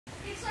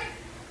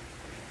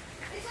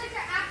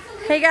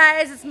Hey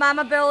guys, it's Mom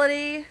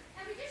Ability.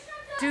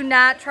 Do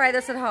not try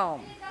this at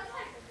home.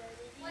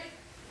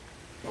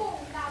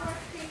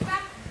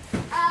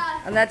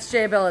 And that's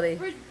Jay Ability.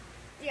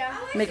 Yeah.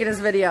 Making his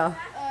video.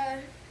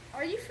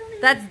 Are you filming?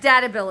 That's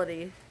Dad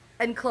Ability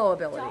and Chloe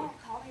Ability.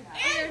 Don't call me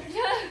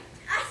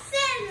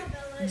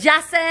that.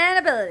 Jason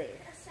Ability.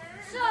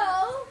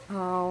 So.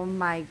 Oh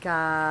my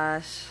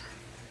gosh.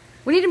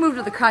 We need to move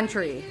to the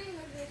country.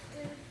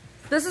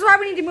 This is why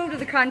we need to move to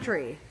the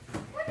country.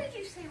 What did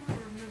you say we were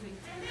moving?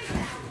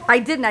 I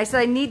didn't. I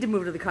said I need to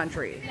move to the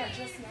country. Yeah,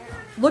 just now.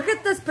 Look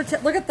at this.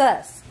 Look at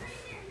this.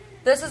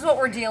 This is what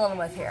we're dealing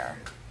with here.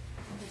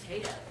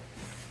 Potato.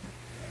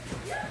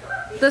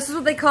 This is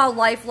what they call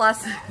life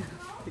lessons.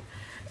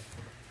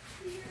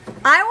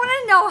 I want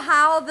to know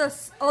how the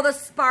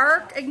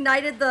spark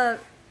ignited the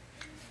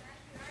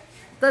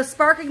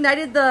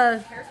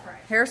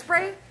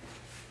hairspray.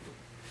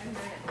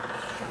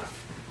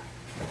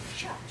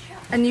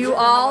 And you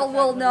all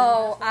will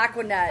know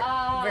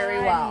Aquanet very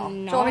well.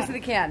 So let me see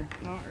the can.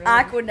 Really.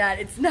 Aquanet,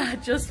 it's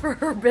not just for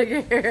her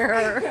big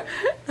hair.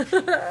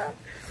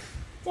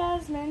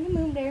 Jasmine, the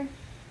moon there.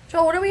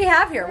 Joel, what do we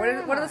have here?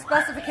 What are the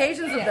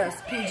specifications of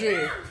this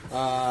PG?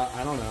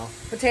 I don't know.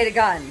 Potato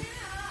gun.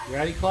 You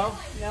ready, Chloe?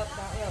 Nope,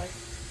 not really.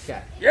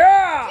 Okay.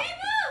 Yeah!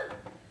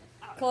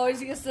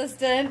 Chloe's the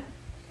assistant.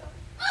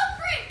 Oh,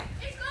 great!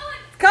 It's going!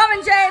 It's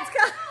coming, Jay, it's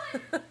coming!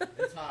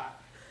 It's hot.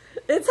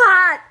 It's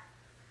hot!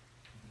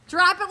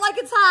 Drop it like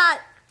it's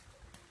hot!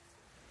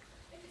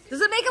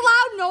 Does it make a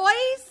loud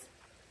noise?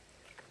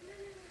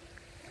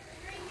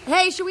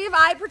 Hey, should we have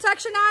eye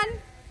protection on?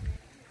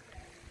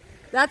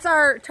 That's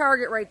our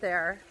target right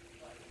there.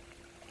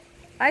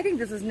 I think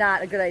this is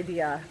not a good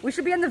idea. We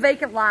should be in the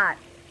vacant lot.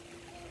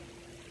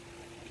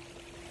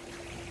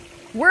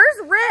 Where's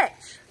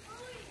Rich?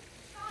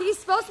 He's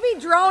supposed to be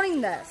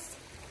droning this.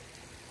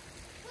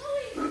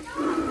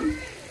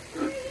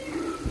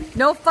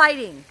 No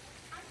fighting.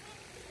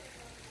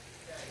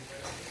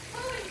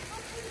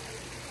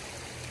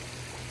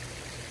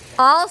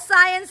 All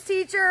science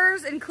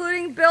teachers,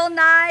 including Bill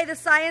Nye, the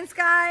science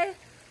guy,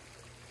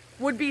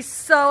 would be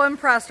so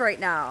impressed right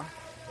now.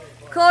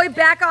 Chloe,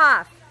 back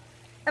off.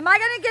 Am I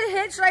gonna get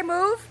hit? Should I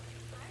move?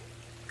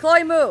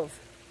 Chloe, move.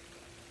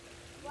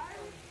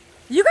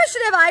 You guys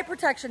should have eye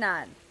protection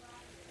on.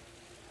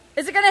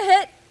 Is it gonna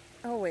hit?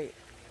 Oh, wait.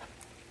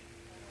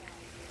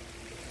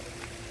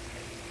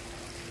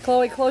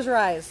 Chloe, close your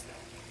eyes.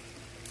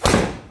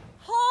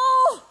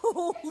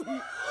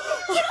 Holy!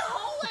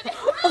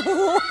 It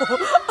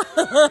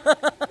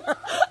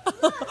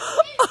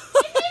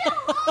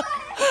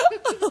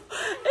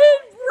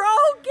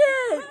broke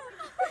it!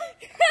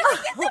 Get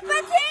the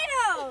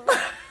potato!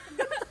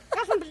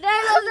 Got some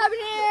potatoes up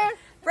here.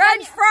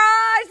 French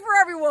fries for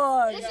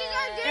everyone! This is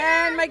our dinner.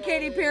 And my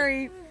Katy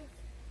Perry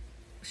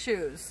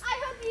shoes.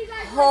 I hope you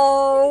guys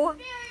Oh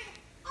like